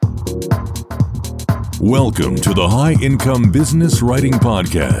Welcome to the High Income Business Writing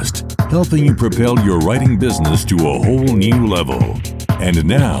Podcast, helping you propel your writing business to a whole new level. And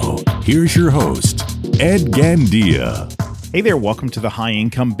now, here's your host, Ed Gandia. Hey there, welcome to the High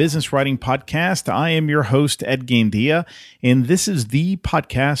Income Business Writing Podcast. I am your host, Ed Gandia, and this is the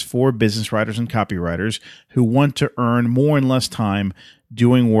podcast for business writers and copywriters who want to earn more in less time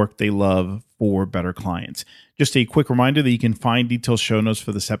doing work they love for better clients. Just a quick reminder that you can find detailed show notes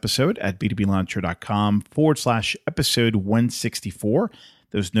for this episode at b2blauncher.com/episode 164.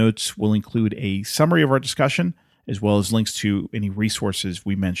 Those notes will include a summary of our discussion, as well as links to any resources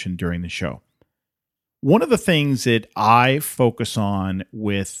we mentioned during the show. One of the things that I focus on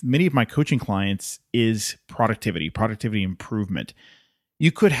with many of my coaching clients is productivity improvement.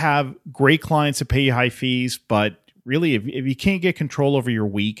 You could have great clients that pay you high fees, but really, if you can't get control over your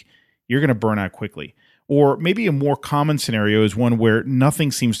week, you're going to burn out quickly. Or maybe a more common scenario is one where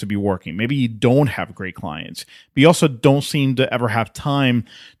nothing seems to be working. Maybe you don't have great clients, but you also don't seem to ever have time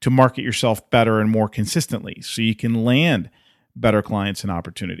to market yourself better and more consistently so you can land better clients and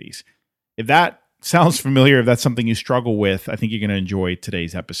opportunities. If that sounds familiar, if that's something you struggle with, I think you're going to enjoy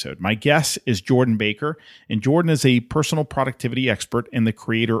today's episode. My guest is Jordan Baker, and Jordan is a personal productivity expert and the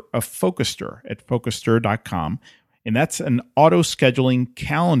creator of Focuster at Focuster.com. And that's an auto-scheduling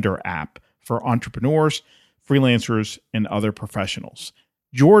calendar app for entrepreneurs, freelancers, and other professionals.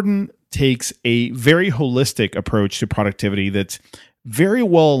 Jordan takes a very holistic approach to productivity that's very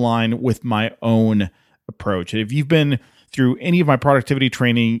well aligned with my own approach. And if you've been through any of my productivity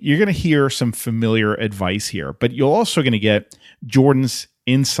training, you're going to hear some familiar advice here, but you're also going to get Jordan's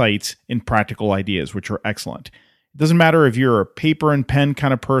insights and practical ideas, which are excellent. It doesn't matter if you're a paper and pen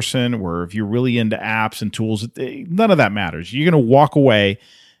kind of person or if you're really into apps and tools. None of that matters. You're going to walk away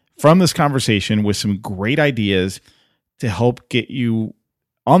from this conversation with some great ideas to help get you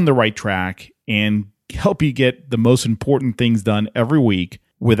on the right track and help you get the most important things done every week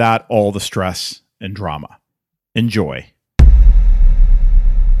without all the stress and drama. Enjoy.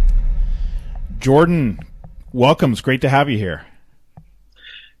 Jordan, welcome. It's great to have you here.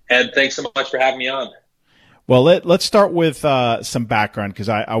 Ed, thanks so much for having me on. Well, let's start with some background because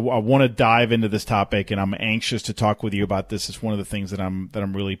I want to dive into this topic, and I'm anxious to talk with you about this. It's one of the things that I'm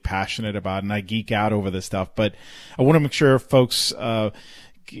really passionate about, and I geek out over this stuff. But I want to make sure folks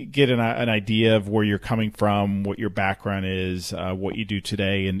get an idea of where you're coming from, what your background is, what you do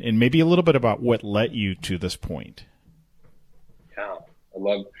today, and maybe a little bit about what led you to this point. Yeah,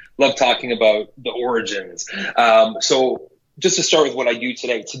 I love talking about the origins. So just to start with what I do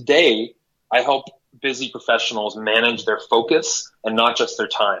today. Today, I help busy professionals manage their focus and not just their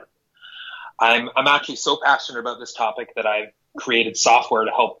time. I'm actually so passionate about this topic that I've created software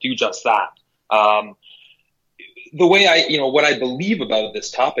to help do just that. The way what I believe about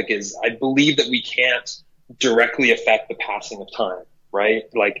this topic is I believe that we can't directly affect the passing of time, right?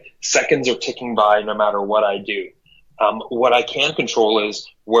 Like seconds are ticking by no matter what I do. What I can control is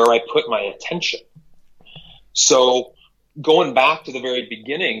where I put my attention. So going back to the very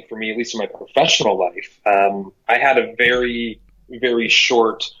beginning for me, at least in my professional life, I had a very, very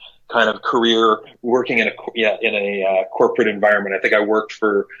short kind of career working in a corporate environment. I think I worked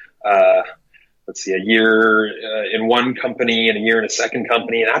for, a year in one company and a year in a second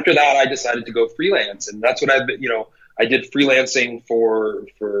company. And after that, I decided to go freelance. And that's what I did freelancing for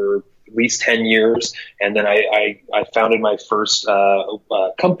at least 10 years. And then I founded my first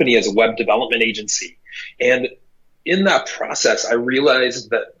company as a web development agency. And in that process, I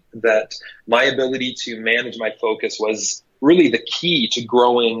realized that my ability to manage my focus was really the key to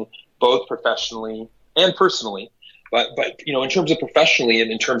growing both professionally and personally. But in terms of professionally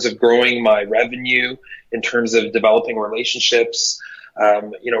and in terms of growing my revenue, in terms of developing relationships,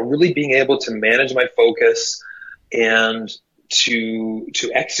 really being able to manage my focus and to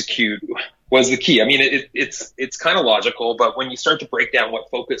execute was the key. I mean, it's kind of logical, but when you start to break down what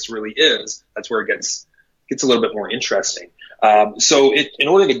focus really is, that's where it gets a little bit more interesting. So in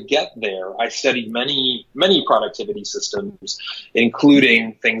order to get there, I studied many productivity systems,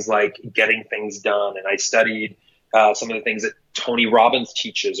 including things like getting things done. And I studied some of the things that Tony Robbins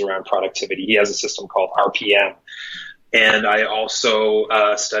teaches around productivity. He has a system called RPM. And I also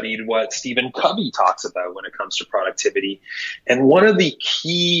studied what Stephen Covey talks about when it comes to productivity. And one of the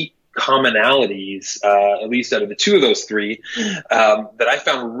key commonalities, at least out of the two of those three, that I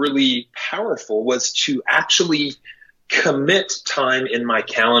found really powerful was to actually commit time in my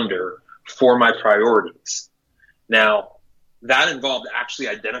calendar for my priorities. Now, that involved actually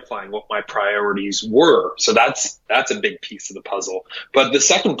identifying what my priorities were. So that's a big piece of the puzzle. But the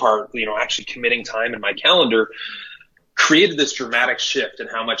second part, actually committing time in my calendar created this dramatic shift in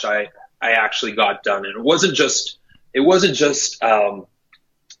how much I I actually got done. And it wasn't just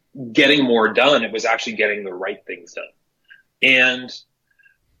getting more done. It was actually getting the right things done. And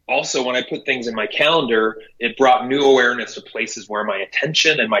also, when I put things in my calendar, it brought new awareness to places where my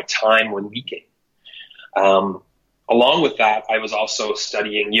attention and my time were leaking. Along with that, I was also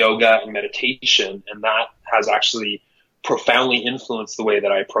studying yoga and meditation, and that has actually profoundly influenced the way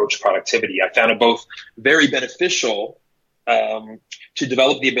that I approach productivity. I found it both very beneficial to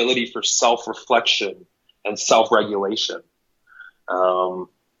develop the ability for self-reflection and self-regulation.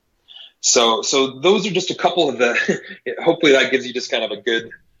 So those are just a couple of the, hopefully that gives you just kind of a good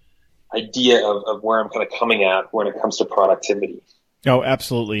idea of where I'm kind of coming at when it comes to productivity. Oh,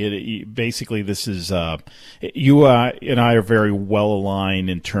 absolutely. Basically, this is you and I are very well aligned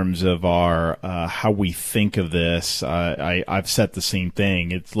in terms of our how we think of this. I've said the same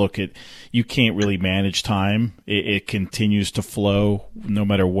thing. You can't really manage time. It continues to flow no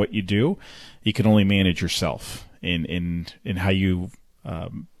matter what you do. You can only manage yourself in how you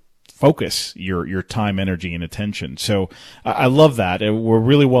focus your time, energy, and attention. So I love that. We're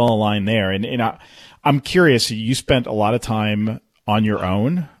really well aligned there. And I'm curious. You spent a lot of time on your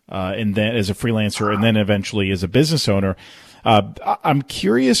own, and then as a freelancer, and then eventually as a business owner. I'm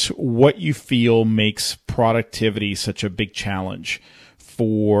curious what you feel makes productivity such a big challenge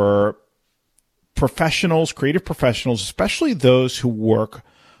for professionals, creative professionals, especially those who work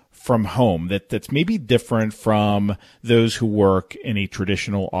from home, that's maybe different from those who work in a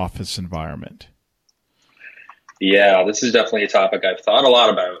traditional office environment. Yeah, this is definitely a topic I've thought a lot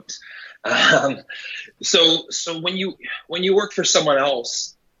about. So when you work for someone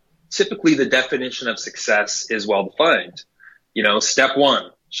else, typically the definition of success is well defined. Step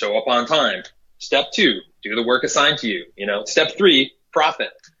 1, show up on time. Step 2, do the work assigned to you. Step 3, profit.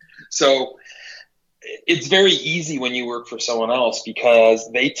 So it's very easy when you work for someone else because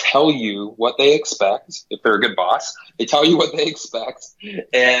they tell you what they expect. If they're a good boss, they tell you what they expect.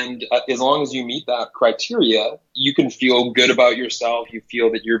 And as long as you meet that criteria, you can feel good about yourself. You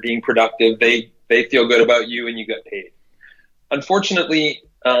feel that you're being productive. They feel good about you and you get paid. Unfortunately,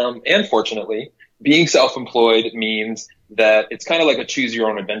 and fortunately, being self-employed means that it's kind of like a choose your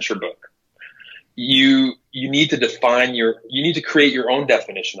own adventure book. You need to create your own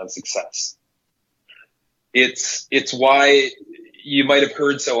definition of success. It's why you might have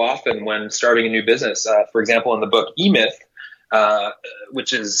heard so often when starting a new business. For example, in the book E-Myth,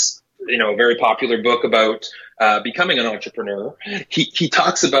 which is a very popular book about becoming an entrepreneur, he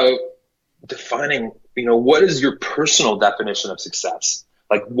talks about defining what is your personal definition of success.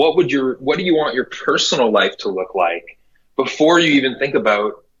 Like what do you want your personal life to look like before you even think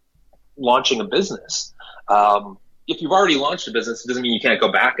about launching a business? If you've already launched a business, it doesn't mean you can't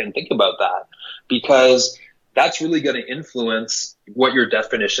go back and think about that, because that's really going to influence what your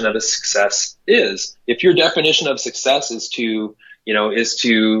definition of a success is. If your definition of success is to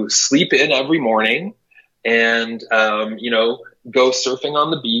sleep in every morning and, go surfing on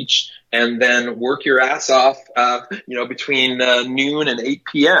the beach and then work your ass off, between noon and 8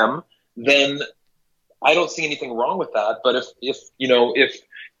 p.m., then I don't see anything wrong with that. But if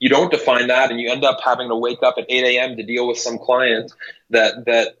you don't define that and you end up having to wake up at 8 a.m. to deal with some client that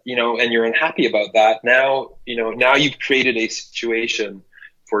and you're unhappy about that, now you've created a situation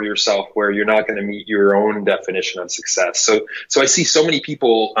for yourself where you're not going to meet your own definition of success. So I see so many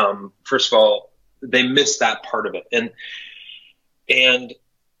people, first of all, they miss that part of it. And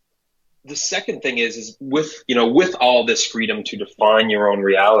the second thing is with all this freedom to define your own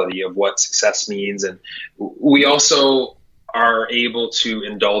reality of what success means, and we also are able to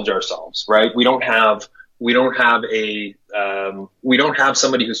indulge ourselves, right? We don't have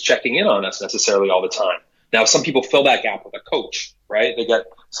somebody who's checking in on us necessarily all the time. Now, some people fill that gap with a coach, right? They get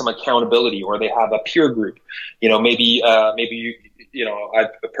some accountability, or they have a peer group. Maybe I've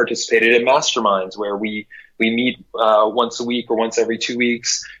participated in masterminds where we meet once a week or once every 2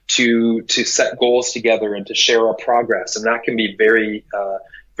 weeks to set goals together and to share our progress, and that can be very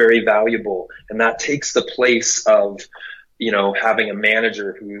very valuable. And that takes the place of having a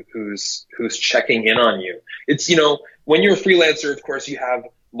manager who's checking in on you. It's when you're a freelancer, of course, you have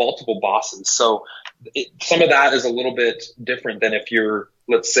multiple bosses, so some of that is a little bit different than if you're,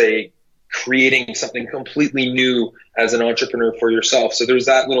 let's say, creating something completely new as an entrepreneur for yourself. So there's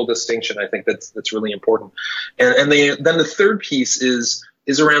that little distinction. I think that's really important. And then the third piece is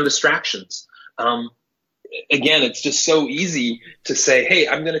around distractions. Again, it's just so easy to say, hey,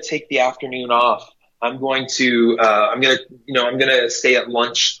 I'm going to take the afternoon off. I'm going to stay at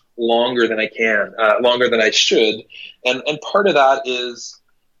lunch longer than I should. And part of that is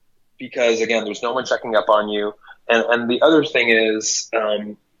because, again, there's no one checking up on you. And the other thing is,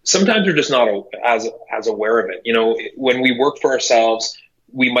 sometimes we're just not as aware of it. When we work for ourselves,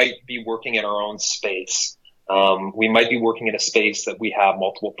 we might be working in our own space. We might be working in a space that we have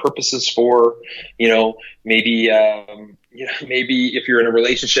multiple purposes for. Maybe if you're in a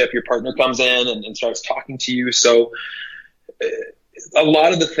relationship, your partner comes in and starts talking to you. So a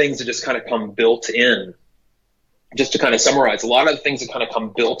lot of the things that just kind of come built in, just to kind of summarize, a lot of the things that kind of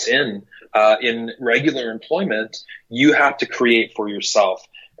come built in regular employment, you have to create for yourself,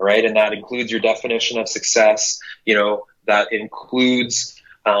 right? And that includes your definition of success. That includes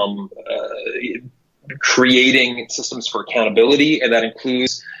creating systems for accountability, and that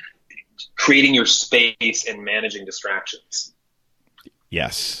includes creating your space and managing distractions.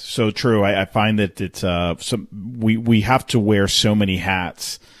 Yes, so true. I find that it's we have to wear so many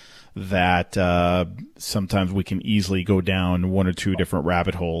hats that sometimes we can easily go down one or two different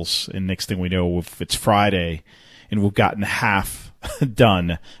rabbit holes, and next thing we know, if it's Friday and we've gotten half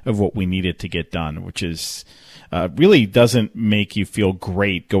done of what we needed to get done, which is really doesn't make you feel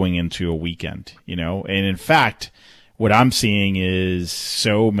great going into a weekend, And in fact, what I'm seeing is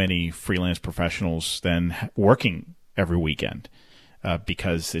so many freelance professionals then working every weekend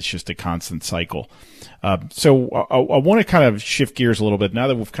because it's just a constant cycle. So I want to kind of shift gears a little bit now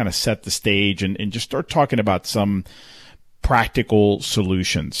that we've kind of set the stage and just start talking about some practical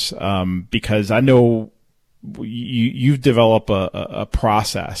solutions, because I know you've developed a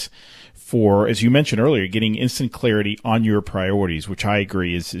process for, as you mentioned earlier, getting instant clarity on your priorities, which I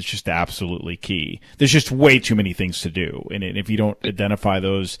agree is just absolutely key. There's just way too many things to do. And if you don't identify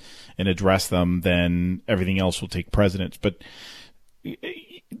those and address them, then everything else will take precedence. But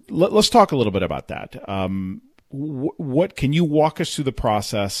let's talk a little bit about that. What can you walk us through the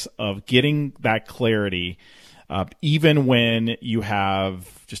process of getting that clarity, even when you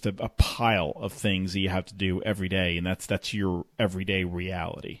have just a pile of things that you have to do every day, and that's your everyday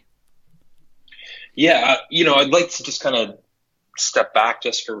reality? Yeah, I'd like to just kind of step back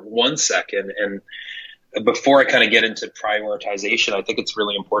just for 1 second. And before I kind of get into prioritization, I think it's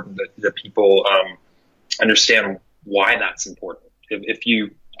really important that people understand why that's important.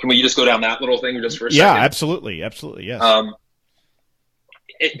 Can we just go down that little thing just for a second? Yeah, absolutely. Absolutely. Yes.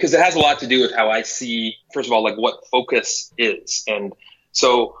 Because it has a lot to do with how I see, first of all, like what focus is. And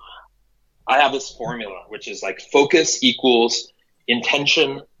so I have this formula, which is like focus equals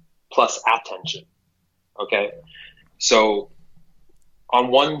intention plus attention. Okay. So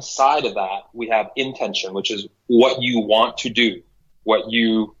on one side of that, we have intention, which is what you want to do, what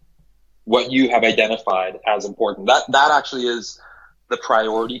you have identified as important. That actually is the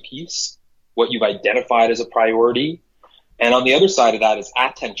priority piece, what you've identified as a priority. And on the other side of that is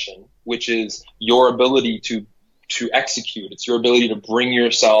attention, which is your ability to execute. It's your ability to bring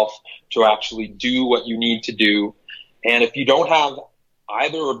yourself to actually do what you need to do. And if you don't have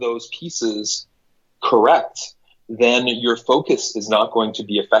either of those pieces correct, then your focus is not going to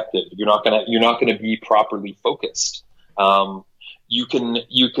be effective. You're not going to be properly focused. You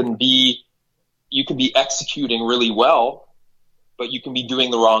can be executing really well, but you can be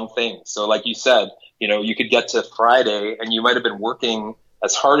doing the wrong thing. So like you said, you could get to Friday and you might have been working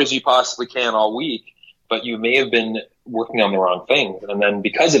as hard as you possibly can all week, but you may have been working on the wrong thing. And then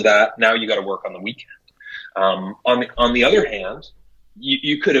because of that, now you got to work on the weekend. On the other hand,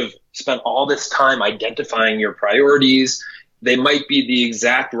 you could have spent all this time identifying your priorities. They might be the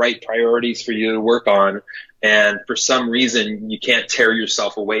exact right priorities for you to work on. And for some reason, you can't tear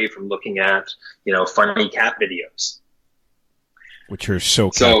yourself away from looking at, funny cat videos. Which are so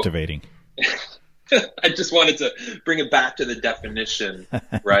captivating. I just wanted to bring it back to the definition,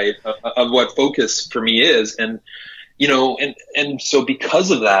 right, of what focus for me is. And, and so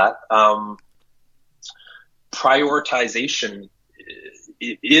because of that, prioritization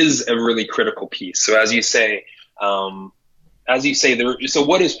is a really critical piece. So as you say, so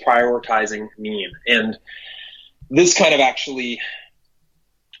what does prioritizing mean? And this kind of actually,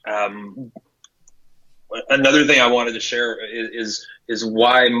 another thing I wanted to share is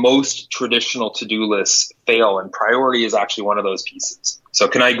why most traditional to-do lists fail, and priority is actually one of those pieces. So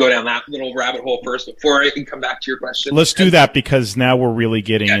can I go down that little rabbit hole first before I can come back to your question? Let's do that, because now we're really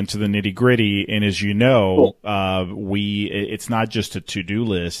getting into the nitty-gritty. And as you know, cool. It's not just a to-do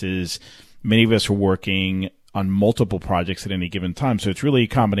list. Many of us are working on multiple projects at any given time. So it's really a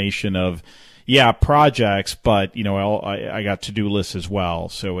combination of, projects, but I got to-do lists as well.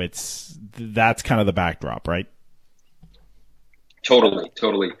 So that's kind of the backdrop, right? Totally.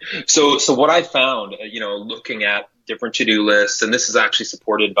 So what I found, looking at different to-do lists, and this is actually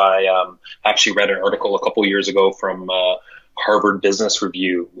supported by, actually read an article a couple years ago from Harvard Business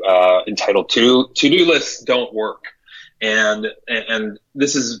Review entitled "To-Do Lists Don't Work." And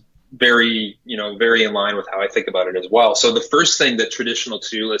this is very, very in line with how I think about it as well. So the first thing that traditional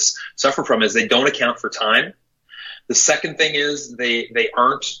to-do lists suffer from is they don't account for time. The second thing is they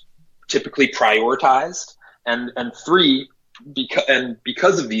aren't typically prioritized. And three,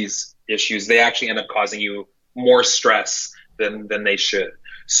 because of these issues, they actually end up causing you more stress than they should.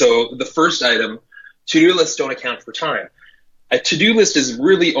 So the first item, to-do lists don't account for time. A to-do list is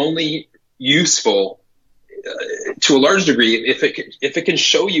really only useful to a large degree if it can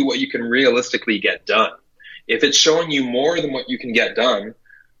show you what you can realistically get done. If it's showing you more than what you can get done,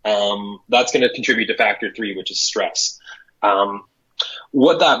 that's going to contribute to factor 3, which is stress.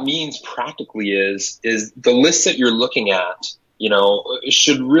 What that means practically is the list that you're looking at,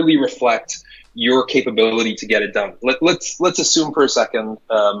 should really reflect your capability to get it done. Let's assume for a second,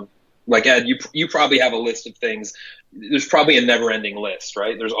 like Ed, you probably have a list of things. There's probably a never-ending list,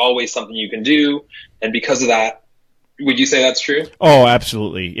 right? There's always something you can do, and because of that, would you say that's true? Oh,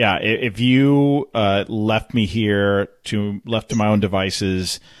 absolutely. Yeah. If you left me here left to my own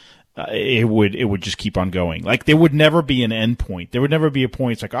devices, it would just keep on going. Like there would never be an end point. There would never be a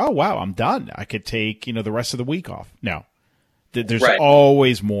point. It's like, oh wow, I'm done. I could take the rest of the week off. No, there's right.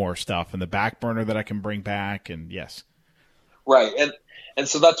 always more stuff in the back burner that I can bring back. And yes, right. And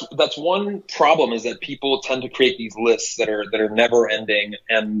so that's one problem, is that people tend to create these lists that are never ending,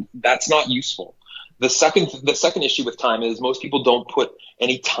 and that's not useful. The second issue with time is most people don't put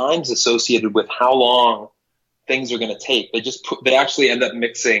any times associated with how long things are going to take. They actually end up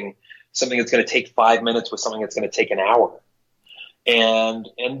mixing something that's going to take 5 minutes with something that's going to take an hour. And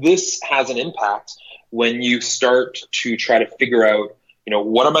this has an impact when you start to try to figure out,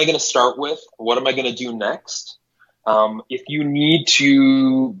 what am I going to start with? What am I going to do next? If you need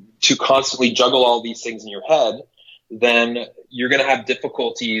to constantly juggle all these things in your head, then you're going to have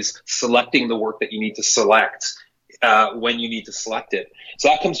difficulties selecting the work that you need to select when you need to select it. So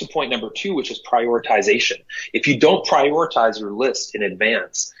that comes to point number 2, which is prioritization. If you don't prioritize your list in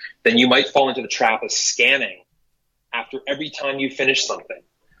advance, then you might fall into the trap of scanning after every time you finish something.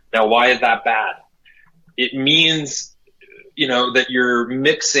 Now, why is that bad? It means, that you're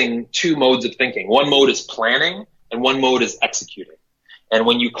mixing 2 modes of thinking. One mode is planning and one mode is executing. And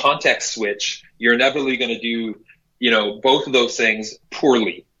when you context switch, you're inevitably going to do, both of those things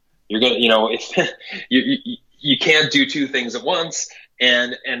poorly. You're going to, if you can't do 2 things at once,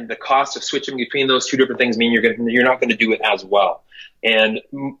 and the cost of switching between those 2 different things mean you're not going to do it as well. And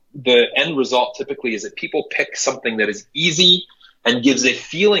the end result typically is that people pick something that is easy and gives a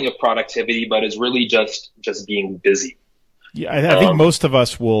feeling of productivity, but is really just being busy. Yeah, I think most of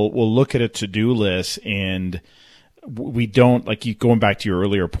us will look at a to-do list, and we don't, like you going back to your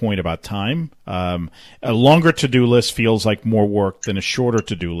earlier point about time. A longer to-do list feels like more work than a shorter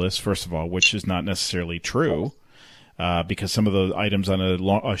to-do list, first of all, which is not necessarily true, because some of the items on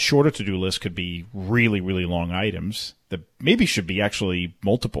a shorter to-do list could be really, really long items that maybe should be actually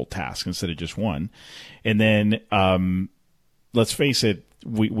multiple tasks instead of just one. And then, let's face it,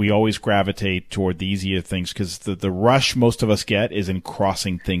 we always gravitate toward the easier things because the rush most of us get is in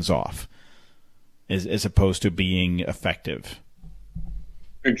crossing things off as opposed to being effective.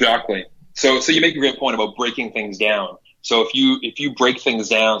 Exactly. So you make a great point about breaking things down. So if you break things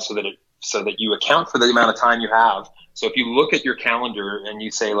down so that you account for the amount of time you have. So if you look at your calendar and you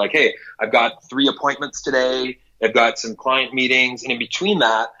say like, hey, I've got 3 appointments today, I've got some client meetings, and in between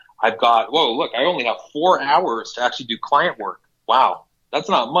that, I've got, whoa, look, I only have 4 hours to actually do client work. Wow. That's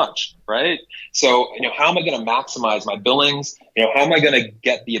not much, right? So, how am I going to maximize my billings? How am I going to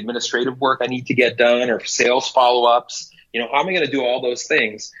get the administrative work I need to get done, or sales follow-ups? How am I going to do all those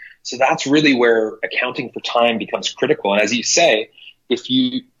things? So that's really where accounting for time becomes critical. And as you say, if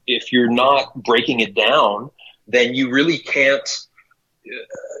you're not breaking it down, then you really can't.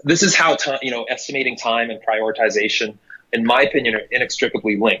 This is how time, estimating time and prioritization, in my opinion, are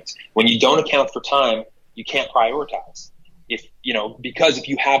inextricably linked. When you don't account for time, you can't prioritize. Because if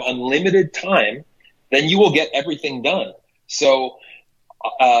you have unlimited time, then you will get everything done. So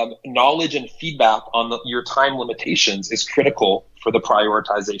knowledge and feedback on your time limitations is critical for the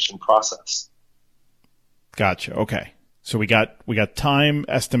prioritization process. Gotcha. Okay. So we got time,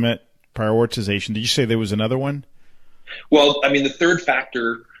 estimate, prioritization. Did you say there was another one? Well, the third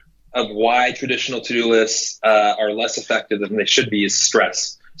factor of why traditional to-do lists are less effective than they should be is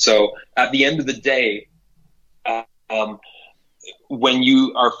stress. So at the end of the day, when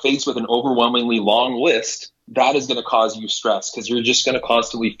you are faced with an overwhelmingly long list, that is going to cause you stress because you're just going to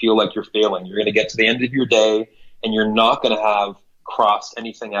constantly feel like you're failing. You're going to get to the end of your day and you're not going to have crossed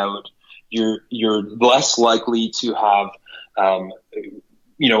anything out. You're less likely to have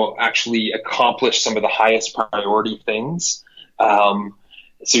actually accomplish some of the highest priority things.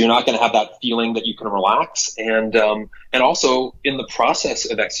 So you're not going to have that feeling that you can relax. And also in the process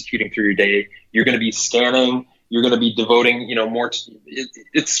of executing through your day, you're going to be scanning, you're going to be devoting, more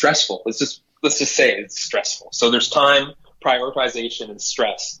it's stressful. Let's just say it's stressful. So there's time, prioritization, and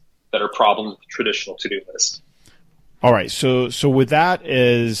stress that are problems with the traditional to-do list. All right. So with that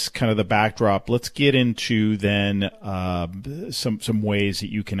as kind of the backdrop, let's get into then some ways that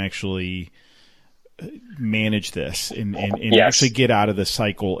you can actually manage this and Yes. actually get out of the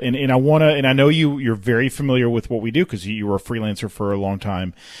cycle. And I know you're very familiar with what we do because you were a freelancer for a long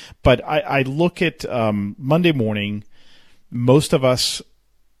time. But I look at Monday morning, most of us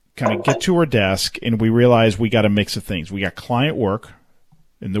kind of get to our desk and we realize we got a mix of things. We got client work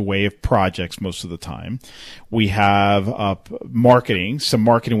in the way of projects most of the time. We have marketing, some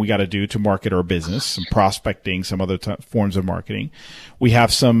marketing we got to do to market our business, some prospecting, some other forms of marketing. We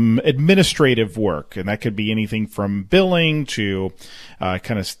have some administrative work, and that could be anything from billing to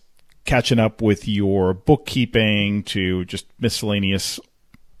kind of catching up with your bookkeeping to just miscellaneous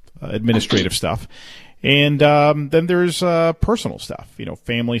administrative stuff. And then there's personal stuff,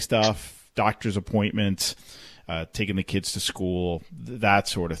 family stuff, doctor's appointments, taking the kids to school, that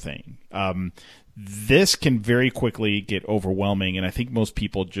sort of thing. This can very quickly get overwhelming, and I think most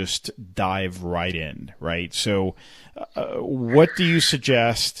people just dive right in, right? So what do you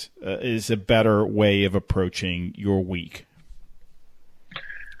suggest is a better way of approaching your week?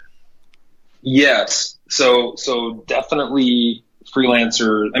 Yes. So definitely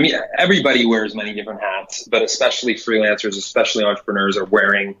freelancers. I mean, everybody wears many different hats, but especially freelancers, especially entrepreneurs are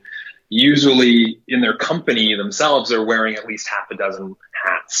wearing, usually in their company themselves, are wearing at least half a dozen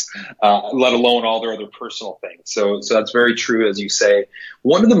hats, let alone all their other personal things. So that's very true, as you say.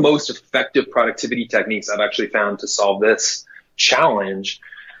 One of the most effective productivity techniques I've actually found to solve this challenge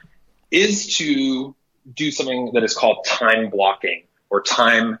is to do something that is called time blocking or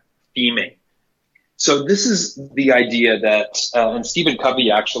time theming. So this is the idea that, and Stephen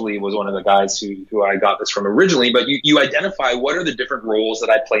Covey actually was one of the guys who I got this from originally, but you identify what are the different roles that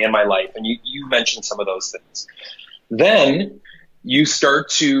I play in my life, and you mentioned some of those things. Then you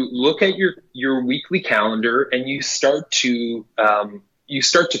start to look at your weekly calendar, and you start to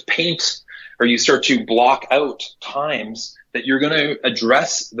paint, or you start to block out times that you're going to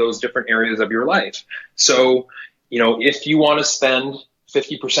address those different areas of your life. So, if you want to spend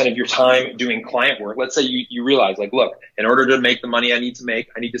 50% of your time doing client work, let's say you realize, like, look, in order to make the money I need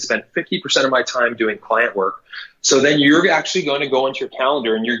to spend 50% of my time doing client work. So then you're actually going to go into your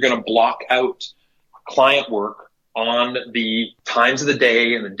calendar and you're going to block out client work on the times of the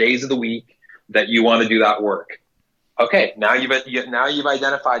day and the days of the week that you want to do that work. Okay, now you've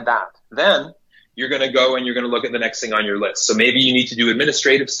identified that. Then you're going to go and you're going to look at the next thing on your list. So maybe you need to do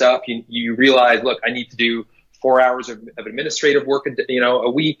administrative stuff. You realize, look, I need to do 4 hours of administrative work,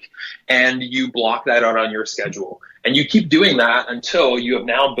 a week, and you block that out on your schedule. And you keep doing that until you have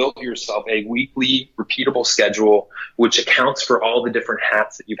now built yourself a weekly repeatable schedule, which accounts for all the different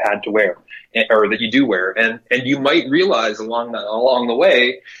hats that you've had to wear, or that you do wear. And you might realize along the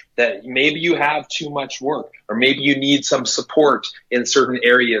way that maybe you have too much work, or maybe you need some support in certain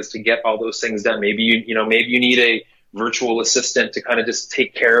areas to get all those things done. Maybe you need a virtual assistant to kind of just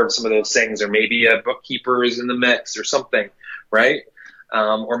take care of some of those things, or maybe a bookkeeper is in the mix or something, right?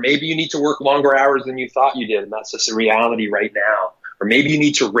 Or maybe you need to work longer hours than you thought you did, and that's just a reality right now. Or maybe you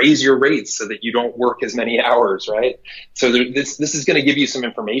need to raise your rates so that you don't work as many hours, right? So this is going to give you some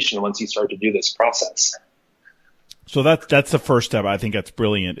information once you start to do this process. So that's the first step. I think that's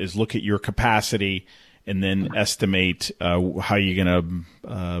brilliant, is look at your capacity and then estimate how you're going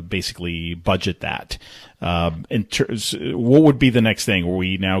to basically budget that. What would be the next thing? Are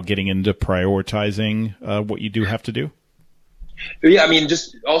we now getting into prioritizing what you do have to do? Yeah, I mean,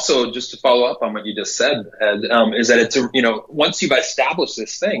 just to follow up on what you just said, Ed, is that it's once you've established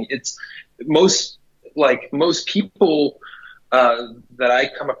this thing, it's most people that I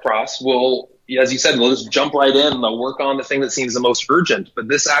come across will, as you said, they'll just jump right in and they'll work on the thing that seems the most urgent. But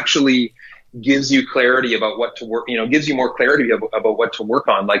this actually gives you clarity about what to work, gives you more clarity about what to work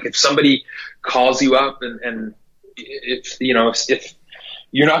on. Like if somebody calls you up and if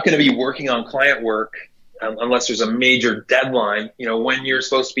you're not going to be working on client work unless there's a major deadline, when you're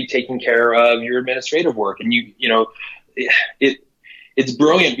supposed to be taking care of your administrative work, and it's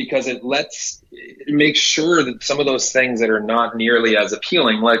brilliant because it makes sure that some of those things that are not nearly as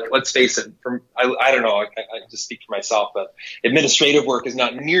appealing, like, let's face it, I don't know, I just speak for myself, but administrative work is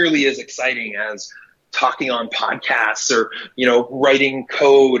not nearly as exciting as talking on podcasts or, writing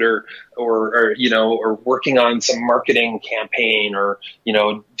code or working on some marketing campaign or,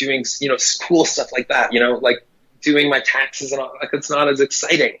 doing, cool stuff like that, like doing my taxes and all, like it's not as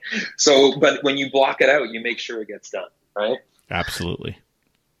exciting. So, but when you block it out, you make sure it gets done, right? Absolutely.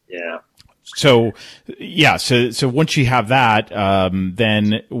 Yeah. So, yeah. So once you have that,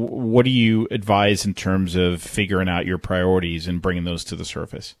 then what do you advise in terms of figuring out your priorities and bringing those to the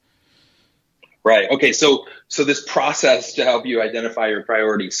surface? Right. Okay. So this process to help you identify your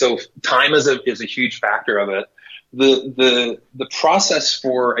priorities. So time is a huge factor of it. The process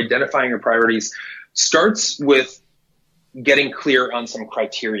for identifying your priorities starts with getting clear on some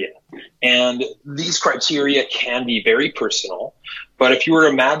criteria. And these criteria can be very personal, but if you were to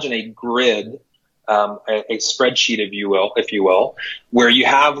imagine a grid, a spreadsheet, if you will, where you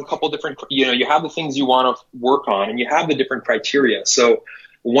have a couple different, you have the things you want to work on and you have the different criteria. So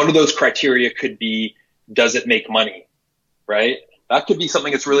one of those criteria could be, does it make money? Right? That could be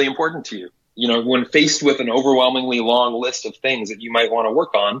something that's really important to you. When faced with an overwhelmingly long list of things that you might want to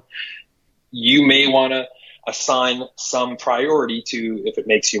work on, you may want to assign some priority to if it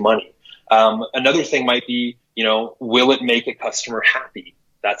makes you money. Another thing might be, will it make a customer happy?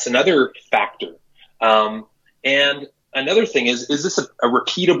 That's another factor. And another thing is this a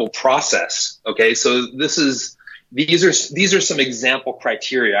repeatable process? Okay, so these are some example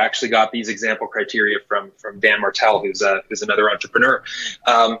criteria. I actually got these example criteria from Dan Martell, who's another entrepreneur.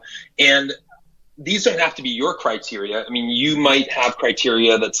 And these don't have to be your criteria. I mean, you might have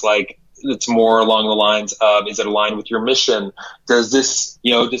criteria that's more along the lines of, is it aligned with your mission? Does this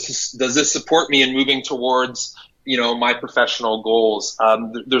support me in moving towards, my professional goals?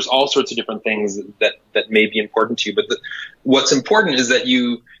 There's all sorts of different things that may be important to you. But what's important is that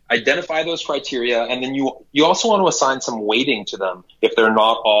you identify those criteria, and then you also want to assign some weighting to them if they're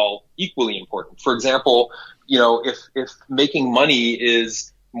not all equally important. For example, if making money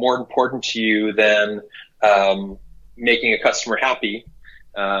is more important to you than making a customer happy,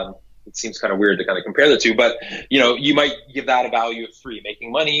 it seems kind of weird to kind of compare the two, but you might give that a value of 3.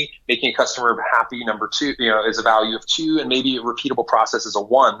 Making money, making a customer happy, number 2, is a value of 2, and maybe a repeatable process is a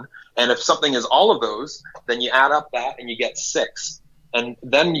 1. And if something is all of those, then you add up that and you get 6. And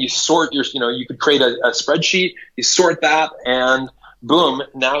then you sort you could create a spreadsheet, you sort that, and boom,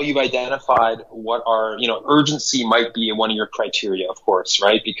 now you've identified what are, urgency might be one of your criteria, of course,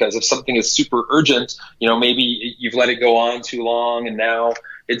 right? Because if something is super urgent, maybe you've let it go on too long and now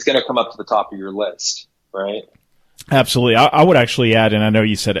it's going to come up to the top of your list, right? Absolutely. I would actually add, and I know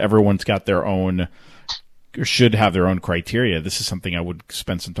you said everyone's got their own, or should have their own criteria. This is something I would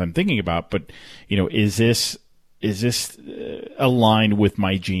spend some time thinking about, but, is this aligned with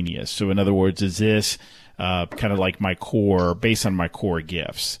my genius? So in other words, is this kind of like my core, based on my core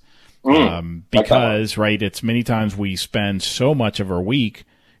gifts? Because, right, it's many times we spend so much of our week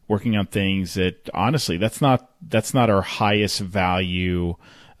working on things that honestly, that's not our highest value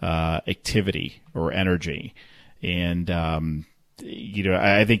activity or energy. And,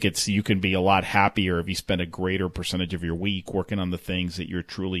 I think you can be a lot happier if you spend a greater percentage of your week working on the things that you're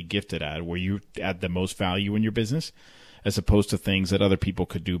truly gifted at, where you add the most value in your business, as opposed to things that other people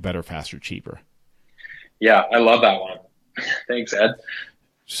could do better, faster, cheaper. Yeah, I love that one. Thanks, Ed.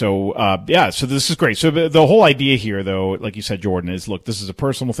 So, so this is great. So the whole idea here, though, like you said, Jordan, is look, this is a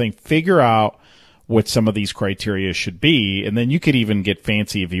personal thing. Figure out what some of these criteria should be, and then you could even get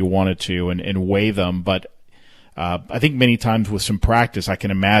fancy if you wanted to and weigh them. But I think many times with some practice, I can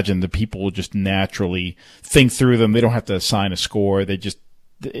imagine the people will just naturally think through them. They don't have to assign a score. They just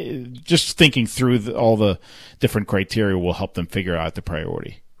thinking through all the different criteria will help them figure out the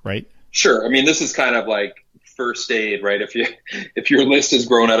priority, right? Sure. I mean, this is kind of like first aid, right? If your list has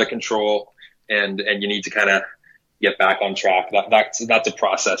grown out of control and you need to kind of get back on track, that's a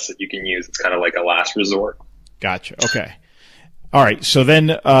process that you can use. It's kind of like a last resort. Gotcha. Okay. All right. So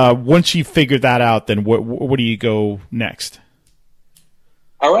then, once you figure that out, then what do you go next?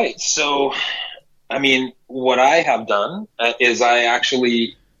 All right. So, I mean, what I have done is I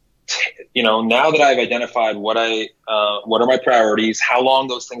actually, now that I've identified what are my priorities, how long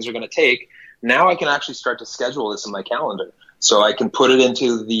those things are going to take, now I can actually start to schedule this in my calendar. So I can put it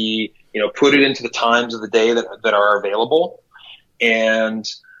into the times of the day that are available. And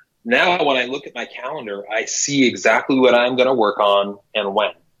now when I look at my calendar, I see exactly what I'm going to work on and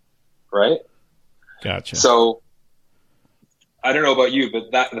when, right? Gotcha. So I don't know about you,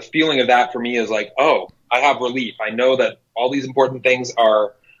 but the feeling of that for me is like, oh, I have relief. I know that all these important things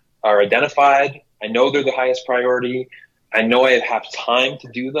are identified. I know they're the highest priority. I know I have time to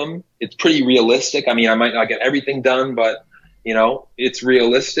do them. It's pretty realistic. I mean, I might not get everything done, but it's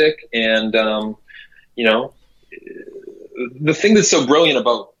realistic. And you know, the thing that's so brilliant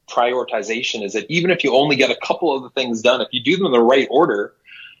about prioritization is that even if you only get a couple of the things done, if you do them in the right order,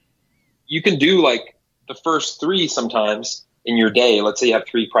 you can do like the first three sometimes in your day. Let's say you have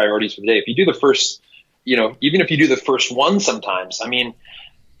three priorities for the day. If you do the first, you know, even if you do the first one sometimes, I mean,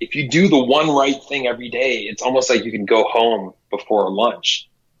 if you do the one right thing every day, it's almost like you can go home before lunch.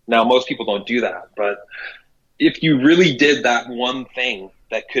 Now, most people don't do that, but if you really did that one thing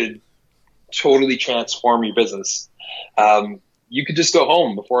that could totally transform your business, you could just go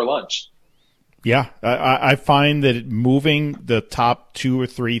home before lunch. Yeah, I find that moving the top two or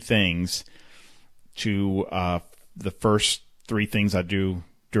three things to the first three things I do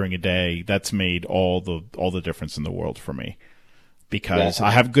during a day, that's made all the difference in the world for me. Because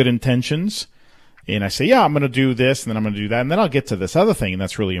I have good intentions, and I say, yeah, I'm going to do this, and then I'm going to do that, and then I'll get to this other thing, and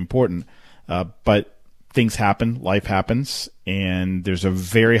that's really important. But things happen, life happens, and there's a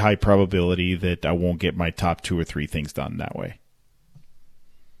very high probability that I won't get my top two or three things done that way.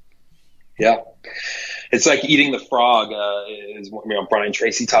 Yeah. It's like eating the frog. Brian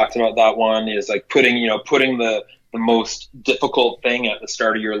Tracy talked about that one, is like putting the most difficult thing at the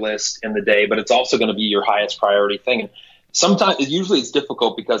start of your list in the day, but it's also going to be your highest priority thing. And usually it's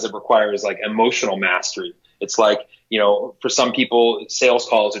difficult because it requires like emotional mastery. It's like, you know, for some people, sales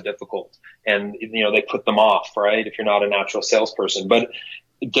calls are difficult and, you know, they put them off, right? If you're not a natural salesperson, but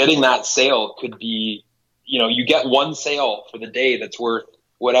getting that sale could be, you know, you get one sale for the day that's worth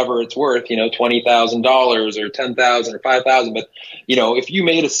whatever it's worth, you know, $20,000 or $10,000 or $5,000. But, you know, if you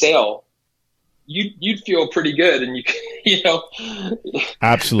made a sale, you'd feel pretty good, and you know,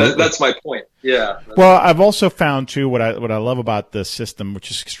 absolutely. That's my point. Yeah. Well, I've also found too what I love about the system,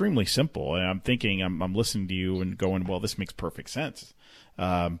 which is extremely simple. And I'm thinking, I'm listening to you and going, well, this makes perfect sense,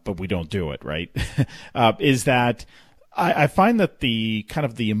 but we don't do it, right? Is that I find that the kind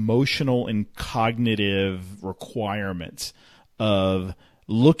of the emotional and cognitive requirements of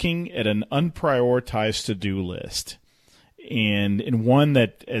looking at an unprioritized to-do list, and in one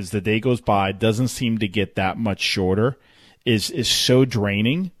that, as the day goes by, doesn't seem to get that much shorter, is so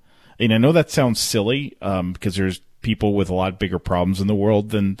draining. And I know that sounds silly, because there's people with a lot bigger problems in the world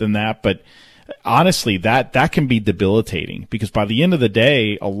than that. But honestly, that can be debilitating, because by the end of the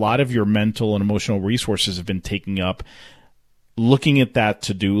day, a lot of your mental and emotional resources have been taken up looking at that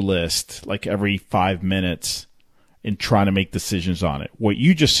to-do list like every 5 minutes and trying to make decisions on it. What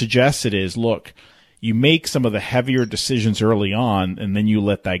you just suggested is, look, you make some of the heavier decisions early on, and then you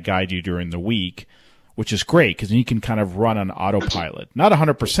let that guide you during the week, which is great, because then you can kind of run on autopilot. Not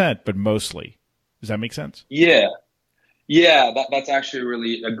 100%, but mostly. Does that make sense? Yeah. Yeah, that's actually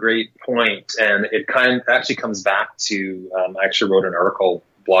really a great point. And it kind of actually comes back to, I actually wrote an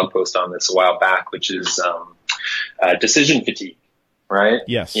blog post on this a while back, which is decision fatigue, right?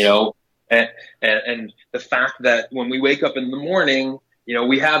 Yes. You know, and the fact that when we wake up in the morning, you know,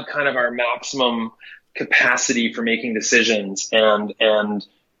 we have kind of our maximum capacity for making decisions. And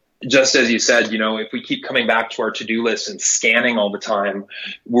just as you said, you know, if we keep coming back to our to-do list and scanning all the time,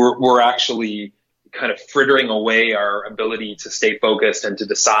 we're actually kind of frittering away our ability to stay focused and to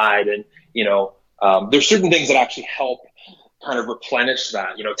decide. And, you know, there's certain things that actually help kind of replenish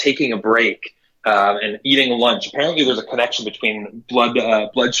that, you know, taking a break, and eating lunch. Apparently there's a connection between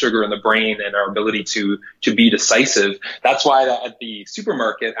blood sugar in the brain and our ability to be decisive. That's why at the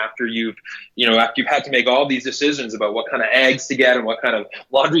supermarket, after you've had to make all these decisions about what kind of eggs to get and what kind of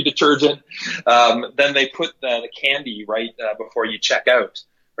laundry detergent, then they put the candy right before you check out,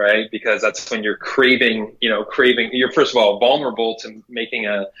 right? Because that's when you're craving, you're first of all vulnerable to making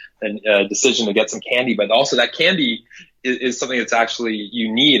a decision to get some candy, but also that candy is something that's actually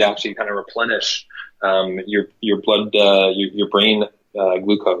you need actually kind of replenish your blood, your brain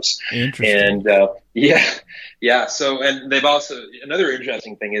glucose. Interesting. And yeah. So, and they've also, another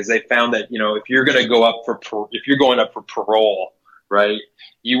interesting thing is they found that, you know, if you're going to go up if you're going up for parole, right,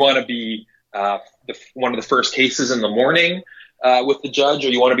 you want to be one of the first cases in the morning with the judge, or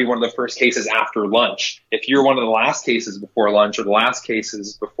you want to be one of the first cases after lunch. If you're one of the last cases before lunch or the last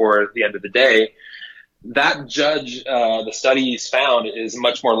cases before the end of the day, that judge, the studies found, is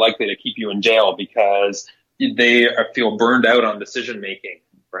much more likely to keep you in jail because they feel burned out on decision making,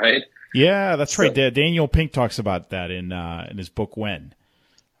 right? Yeah, that's right. Daniel Pink talks about that in his book When.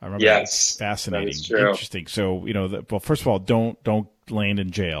 I remember. Yes, it's fascinating, that is true. Interesting. So, you know, well, first of all, don't land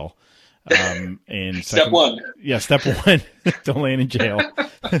in jail. And step one. Yeah, step one, don't land in jail.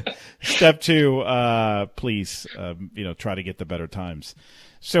 Step two, please, try to get the better times.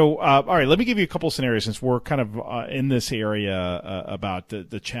 So, all right, let me give you a couple of scenarios since we're kind of in this area about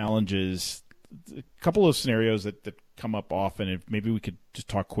the challenges. A couple of scenarios that come up often, if maybe we could just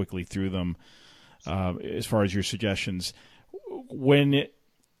talk quickly through them. as far as your suggestions. When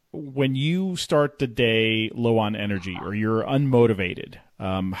you start the day low on energy or you're unmotivated,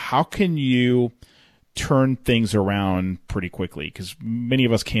 how can you turn things around pretty quickly? Because many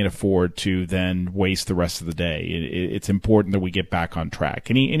of us can't afford to then waste the rest of the day. It's important that we get back on track.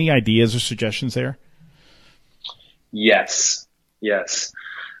 Any ideas or suggestions there? Yes.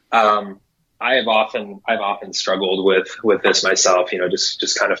 I've often struggled with this myself,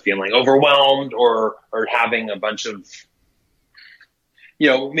 just kind of feeling overwhelmed or having a bunch of,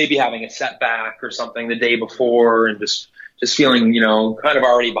 maybe having a setback or something the day before and just feeling, kind of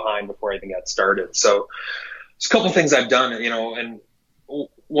already behind before I even got started. So there's a couple of things I've done, and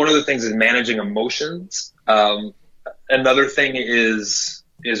one of the things is managing emotions. Another thing is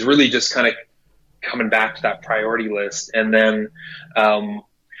really just kind of coming back to that priority list. And then,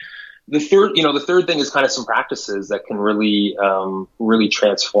 the third thing is kind of some practices that can really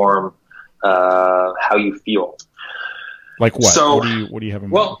transform, how you feel. Like what? So, what do you have in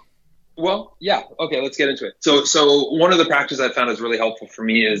mind? Well, yeah. Okay, let's get into it. So one of the practices I found is really helpful for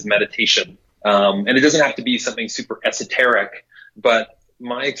me is meditation. And it doesn't have to be something super esoteric, but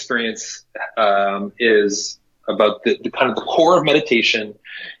my experience, is about the kind of the core of meditation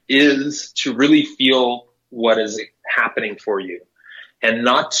is to really feel what is happening for you and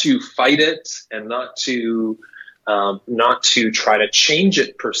not to fight it and not to try to change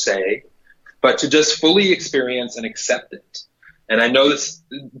it per se, but to just fully experience and accept it. And I know this,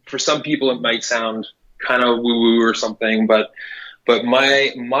 for some people, it might sound kind of woo-woo or something, but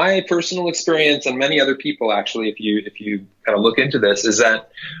my personal experience and many other people, actually, if you kind of look into this, is that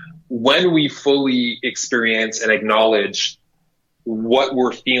when we fully experience and acknowledge what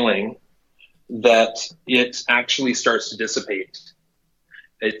we're feeling, that it actually starts to dissipate.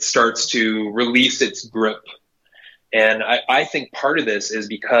 It starts to release its grip. And I think part of this is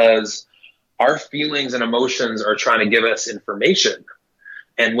because our feelings and emotions are trying to give us information.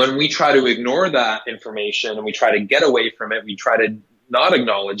 And when we try to ignore that information and we try to get away from it, we try to not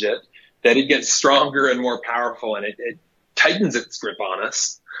acknowledge it, that it gets stronger and more powerful and it tightens its grip on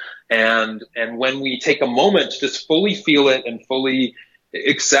us. And when we take a moment to just fully feel it and fully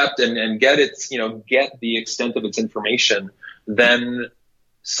accept and get its, get the extent of its information, then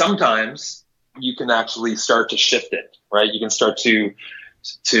sometimes you can actually start to shift it, right? You can start to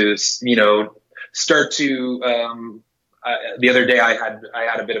the other day I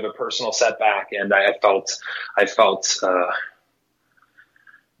had a bit of a personal setback and I felt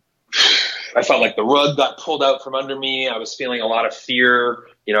like the rug got pulled out from under me. I was feeling a lot of fear.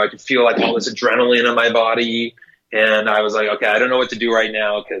 I could feel like all this adrenaline in my body. And I was like, okay, I don't know what to do right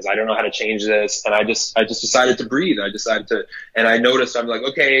now because I don't know how to change this. And I just decided to breathe. And I noticed, I'm like,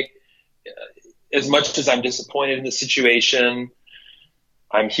 okay, as much as I'm disappointed in the situation,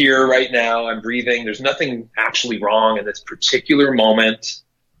 I'm here right now. I'm breathing. There's nothing actually wrong in this particular moment.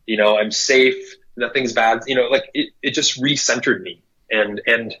 I'm safe. Nothing's bad. It just recentered me. And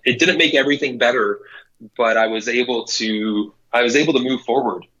it didn't make everything better, but I was able to move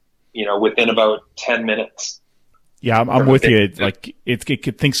forward, within about 10 minutes. Yeah, I'm with you.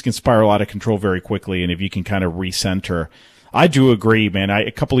 Things can spiral out of control very quickly. And if you can kind of recenter, I do agree, man.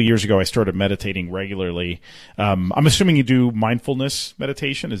 A couple of years ago, I started meditating regularly. I'm assuming you do mindfulness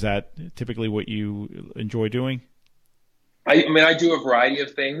meditation. Is that typically what you enjoy doing? I do a variety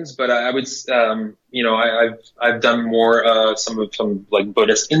of things, but I would, I've done more, some like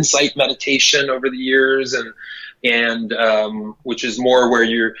Buddhist insight meditation over the years and which is more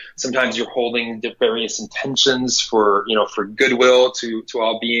where sometimes you're holding various intentions for goodwill to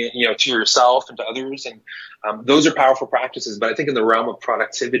all being, to yourself and to others. And those are powerful practices. But I think in the realm of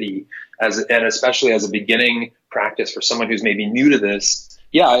productivity and especially as a beginning practice for someone who's maybe new to this,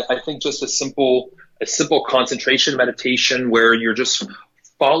 I think just a simple concentration meditation where you're just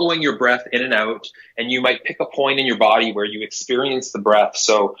following your breath in and out, and you might pick a point in your body where you experience the breath.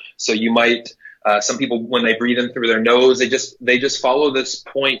 So you might, some people, when they breathe in through their nose, they just follow this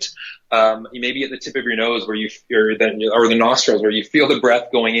point, maybe at the tip of your nose or the nostrils where you feel the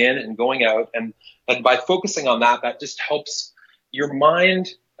breath going in and going out. And by focusing on that just helps your mind.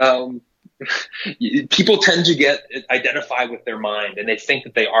 People tend to identify with their mind and they think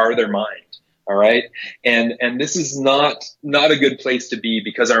that they are their mind. All right. And this is not a good place to be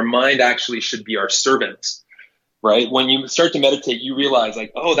because our mind actually should be our servant, right? When you start to meditate, you realize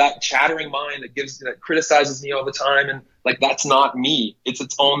like, oh, that chattering mind that criticizes me all the time. And like, that's not me. It's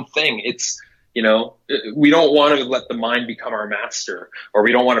its own thing. It's, we don't want to let the mind become our master, or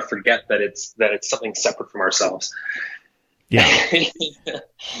we don't want to forget that it's something separate from ourselves. Yeah.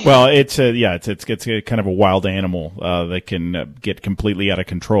 Well, it's a kind of a wild animal that can get completely out of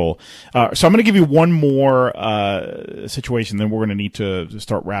control. So I'm going to give you one more situation, then we're going to need to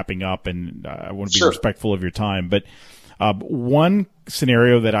start wrapping up, and I want to be respectful of your time. But one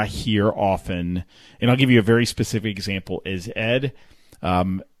scenario that I hear often, and I'll give you a very specific example, is Ed.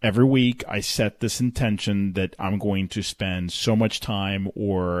 Every week I set this intention that I'm going to spend so much time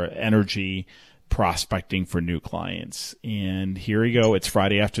or energy prospecting for new clients. And here we go. It's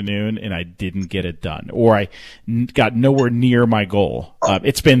Friday afternoon and I didn't get it done, or I got nowhere near my goal.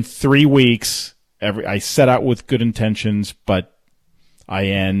 It's been 3 weeks. I set out with good intentions, but I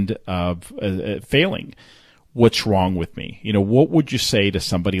end up failing. What's wrong with me? What would you say to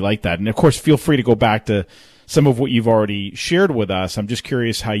somebody like that? And of course, feel free to go back to some of what you've already shared with us. I'm just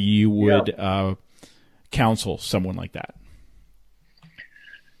curious how you would counsel someone like that.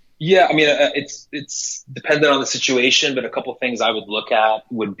 Yeah, I mean, it's dependent on the situation, but a couple of things I would look at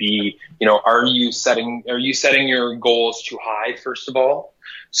would be, are you setting your goals too high, first of all?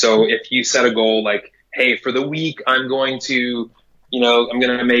 So if you set a goal like, hey, for the week, I'm going to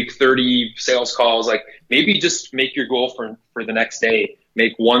make 30 sales calls, like maybe just make your goal for the next day,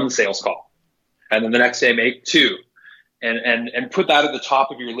 make 1 sales call. And then the next day, make 2 and put that at the top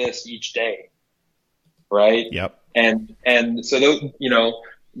of your list each day. Right. Yep. And so,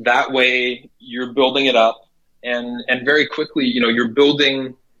 that way you're building it up and very quickly, you're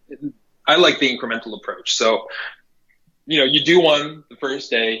building. I like the incremental approach. So, you do 1 the first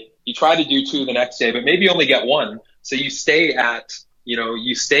day, you try to do 2 the next day, but maybe you only get 1. So you stay at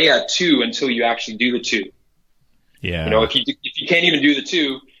 2 until you actually do the 2. Yeah. If you can't even do the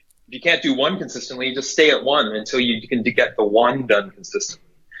 2, if you can't do 1 consistently, you just stay at 1 until you can get the 1 done consistently.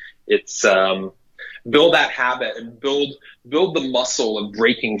 It's, build that habit and build the muscle of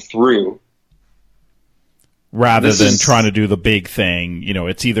breaking through rather than trying to do the big thing.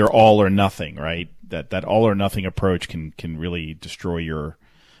 It's either all or nothing, right? That all or nothing approach can really destroy your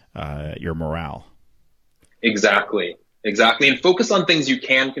morale. Exactly. And focus on things you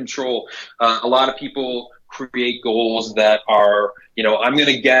can control. A lot of people create goals that are, I'm going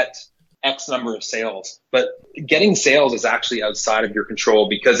to get X number of sales, but getting sales is actually outside of your control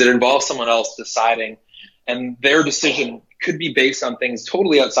because it involves someone else deciding, and their decision could be based on things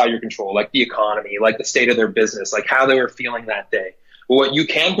totally outside your control, like the economy, like the state of their business, like how they were feeling that day. Well, what you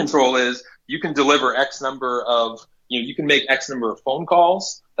can control is you can deliver X number of, you can make X number of phone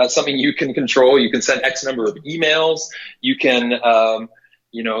calls. That's something you can control. You can send X number of emails. You can,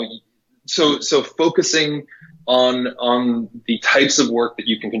 so focusing on the types of work that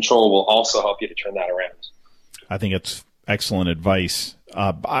you can control will also help you to turn that around. I think it's excellent advice.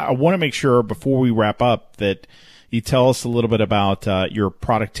 I want to make sure before we wrap up that you tell us a little bit about your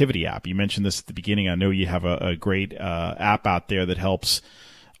productivity app. You mentioned this at the beginning. I know you have a great app out there that helps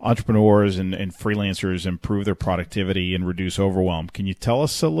entrepreneurs and freelancers improve their productivity and reduce overwhelm. Can you tell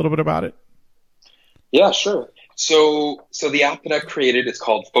us a little bit about it? Yeah, sure. So the app that I've created is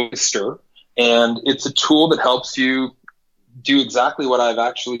called Focuster. And it's a tool that helps you do exactly what I've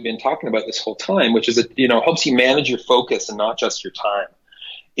actually been talking about this whole time, which is it, helps you manage your focus and not just your time.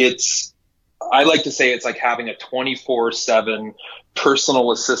 I like to say it's like having a 24/7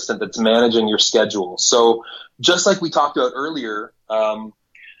 personal assistant that's managing your schedule. So just like we talked about earlier,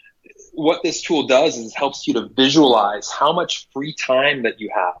 what this tool does is it helps you to visualize how much free time that you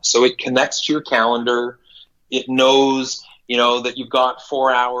have. So it connects to your calendar. It knows that you've got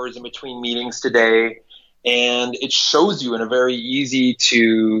 4 hours in between meetings today, and it shows you in a very easy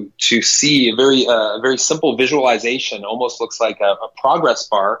to see, a very simple visualization, almost looks like a progress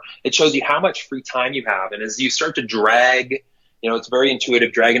bar. It shows you how much free time you have, and as you start to drag, it's a very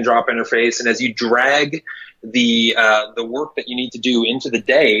intuitive drag and drop interface, and as you drag the work that you need to do into the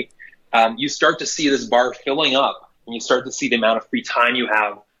day, you start to see this bar filling up, and you start to see the amount of free time you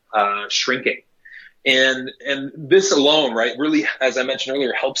have shrinking. And this alone, right, really, as I mentioned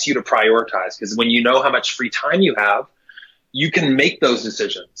earlier, helps you to prioritize, because when you know how much free time you have, you can make those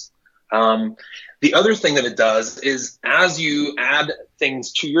decisions. The other thing that it does is as you add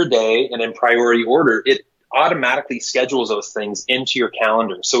things to your day and in priority order, it automatically schedules those things into your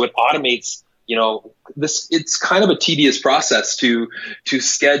calendar. So it automates, it's kind of a tedious process to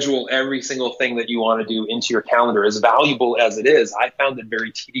schedule every single thing that you want to do into your calendar. As valuable as it is, I found it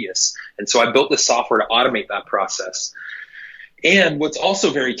very tedious. And so I built this software to automate that process. And what's also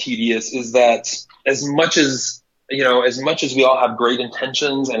very tedious is that as much as we all have great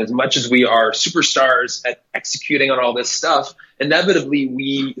intentions and as much as we are superstars at executing on all this stuff,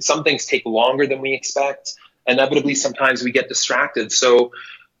 inevitably some things take longer than we expect. Inevitably, sometimes we get distracted. So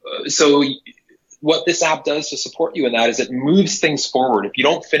what this app does to support you in that is it moves things forward. If you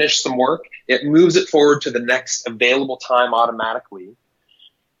don't finish some work, it moves it forward to the next available time automatically.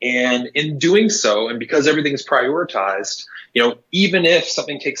 And in doing so, and because everything is prioritized, even if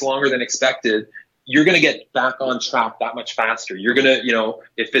something takes longer than expected, you're going to get back on track that much faster. You're going to,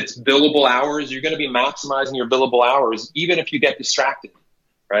 if it's billable hours, you're going to be maximizing your billable hours, even if you get distracted,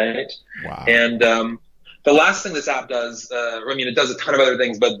 right? Wow. And the last thing this app does, it does a ton of other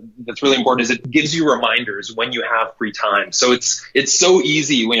things, but that's really important, is it gives you reminders when you have free time. So it's so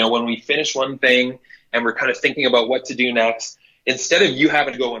easy, when we finish one thing and we're kind of thinking about what to do next, instead of you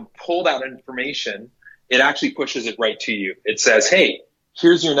having to go and pull that information, it actually pushes it right to you. It says, hey,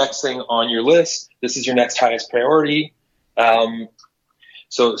 here's your next thing on your list. This is your next highest priority.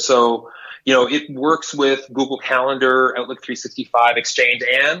 It works with Google Calendar, Outlook 365, Exchange,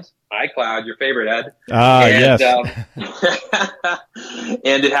 and iCloud, your favorite, Ed. Yes.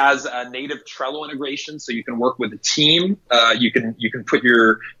 And it has a native Trello integration, so you can work with a team. You can put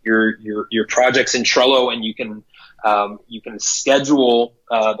your projects in Trello, and you can schedule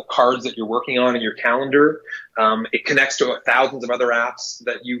the cards that you're working on in your calendar. It connects to thousands of other apps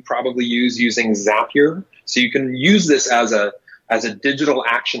that you probably use using Zapier. So you can use this as a digital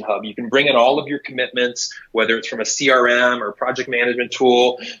action hub. You can bring in all of your commitments, whether it's from a CRM or project management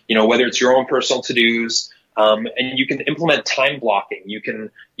tool, whether it's your own personal to-dos, and you can implement time blocking. You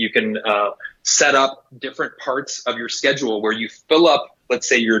can set up different parts of your schedule where you fill up, let's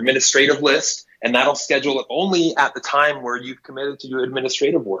say, your administrative list, and that'll schedule it only at the time where you've committed to do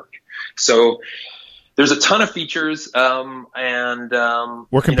administrative work. So there's a ton of features, where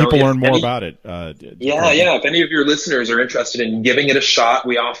can people learn more about it? If any of your listeners are interested in giving it a shot,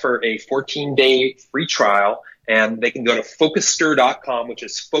 we offer a 14-day free trial, and they can go to Focuster.com, which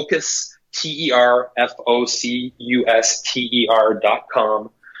is Focus,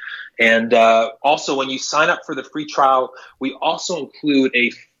 TERFOCUSTER.com. And also, when you sign up for the free trial, we also include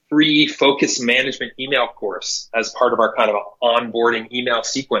a free focus management email course as part of our kind of onboarding email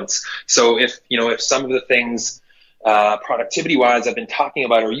sequence. So if some of the things productivity wise I've been talking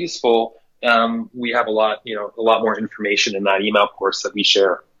about are useful, we have a lot more information in that email course that we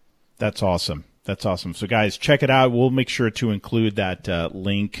share. That's awesome. So guys, check it out. We'll make sure to include that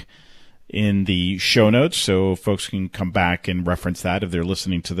link in the show notes so folks can come back and reference that if they're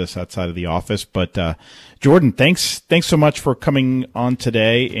listening to this outside of the office. But Jordan, thanks so much for coming on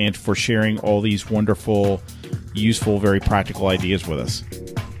today and for sharing all these wonderful, useful, very practical ideas with us.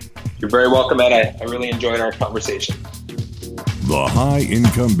 You're very welcome, Ed. I really enjoyed our conversation. The High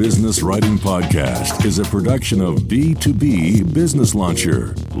Income Business Writing Podcast is a production of B2B Business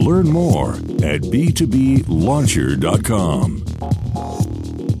Launcher. Learn more at b2blauncher.com.